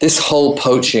 This whole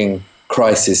poaching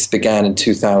crisis began in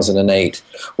 2008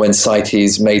 when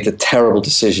CITES made the terrible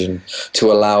decision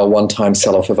to allow a one-time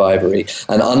sell-off of ivory.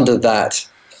 And under that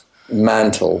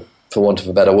mantle, for want of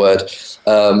a better word,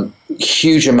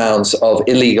 huge amounts of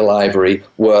illegal ivory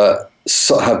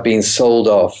have been sold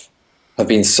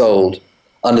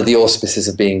under the auspices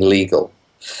of being legal.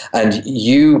 And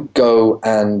you go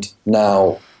and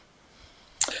now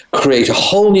create a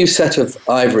whole new set of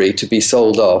ivory to be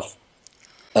sold off,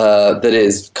 that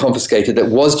is confiscated, that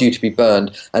was due to be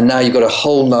burned, and now you've got a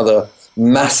whole nother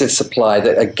massive supply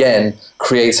that again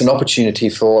creates an opportunity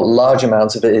for large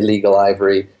amounts of illegal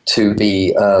ivory to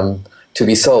be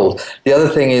sold. The other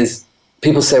thing is,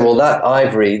 people say, well, that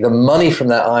ivory, the money from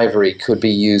that ivory could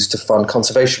be used to fund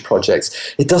conservation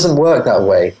projects. It doesn't work that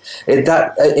way.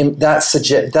 That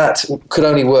could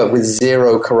only work with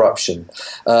zero corruption.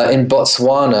 In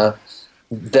Botswana,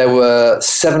 there were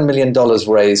 $7 million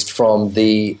raised from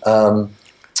the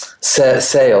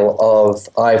sale of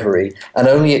ivory, and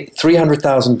only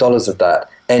 $300,000 of that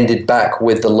ended back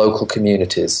with the local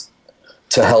communities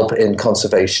to help in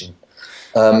conservation.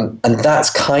 And that's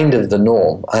kind of the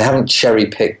norm. I haven't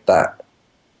cherry-picked that.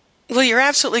 Well, you're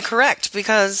absolutely correct,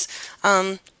 because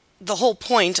the whole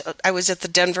point, I was at the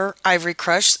Denver Ivory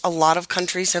Crush. A lot of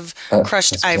countries have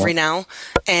crushed ivory now,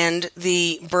 and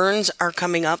the burns are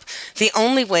coming up. The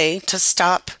only way to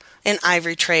stop an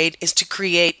ivory trade is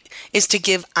to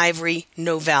give ivory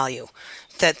no value.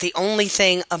 That the only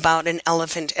thing about an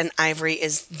elephant and ivory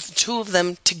is the two of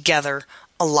them together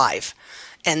alive.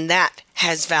 And that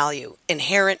has value,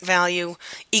 inherent value,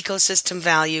 ecosystem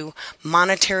value,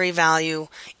 monetary value,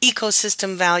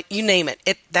 ecosystem value, you name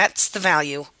it. That's the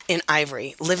value in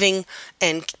ivory, living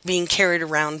and being carried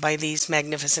around by these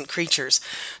magnificent creatures.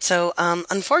 So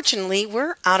unfortunately,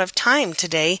 we're out of time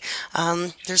today.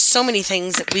 There's so many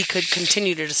things that we could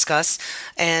continue to discuss,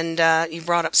 and you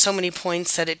brought up so many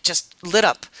points that it just lit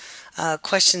up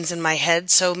questions in my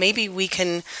head. So maybe we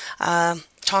can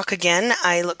talk again.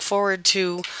 I look forward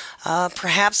to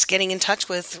perhaps getting in touch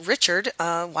with Richard.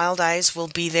 Wild Eyes will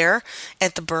be there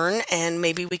at the burn, and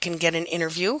maybe we can get an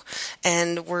interview.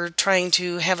 And we're trying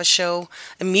to have a show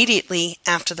immediately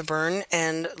after the burn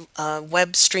and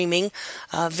web streaming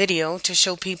video to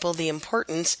show people the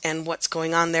importance and what's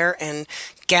going on there and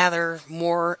gather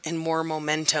more and more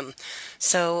momentum.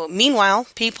 So meanwhile,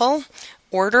 people,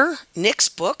 order Nick's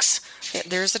books.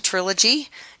 There's a trilogy.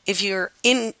 If you're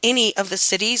in any of the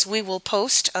cities, we will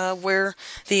post where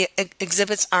the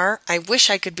exhibits are. I wish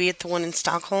I could be at the one in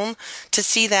Stockholm. To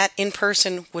see that in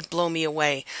person would blow me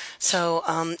away. So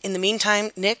in the meantime,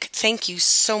 Nick, thank you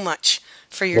so much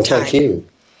for your time. Thank you.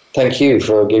 Thank you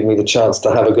for giving me the chance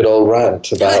to have a good old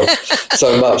rant about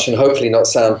so much, and hopefully not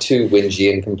sound too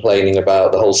whingy and complaining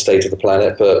about the whole state of the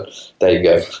planet, but there you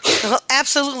go. Well,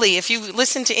 absolutely. If you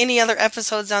listen to any other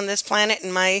episodes on this planet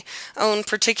and my own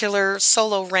particular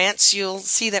solo rants, you'll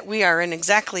see that we are in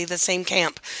exactly the same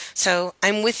camp. So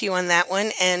I'm with you on that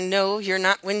one, and no, you're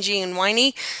not whingy and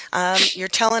whiny. You're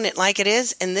telling it like it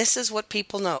is, and this is what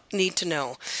people need to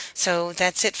know. So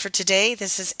that's it for today.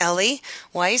 This is Ellie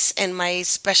Weiss and my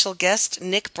special guest,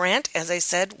 Nick Brandt, as I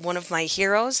said, one of my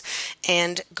heroes,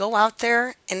 and go out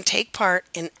there and take part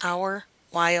in our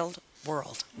wild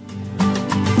world.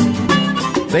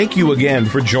 Thank you again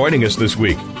for joining us this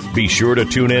week. Be sure to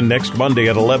tune in next Monday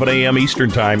at 11 a.m.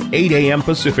 Eastern Time, 8 a.m.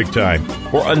 Pacific Time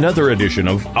for another edition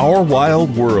of Our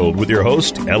Wild World with your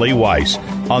host, Ellie Weiss,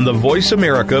 on the Voice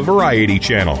America Variety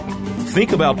Channel.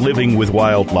 Think about living with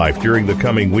wildlife during the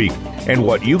coming week and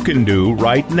what you can do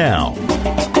right now.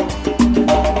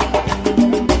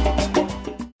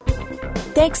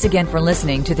 Thanks again for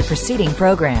listening to the preceding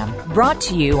program, brought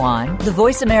to you on the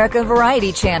Voice America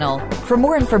Variety Channel. For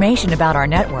more information about our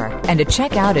network and to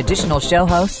check out additional show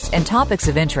hosts and topics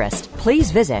of interest, please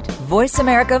visit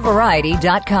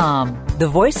voiceamericavariety.com. The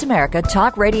Voice America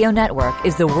Talk Radio Network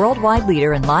is the worldwide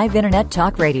leader in live Internet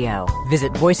talk radio.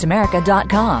 Visit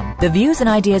voiceamerica.com. The views and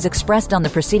ideas expressed on the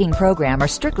preceding program are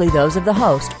strictly those of the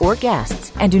host or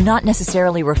guests and do not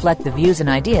necessarily reflect the views and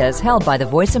ideas held by the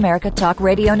Voice America Talk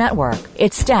Radio Network,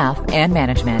 its staff, and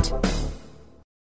management.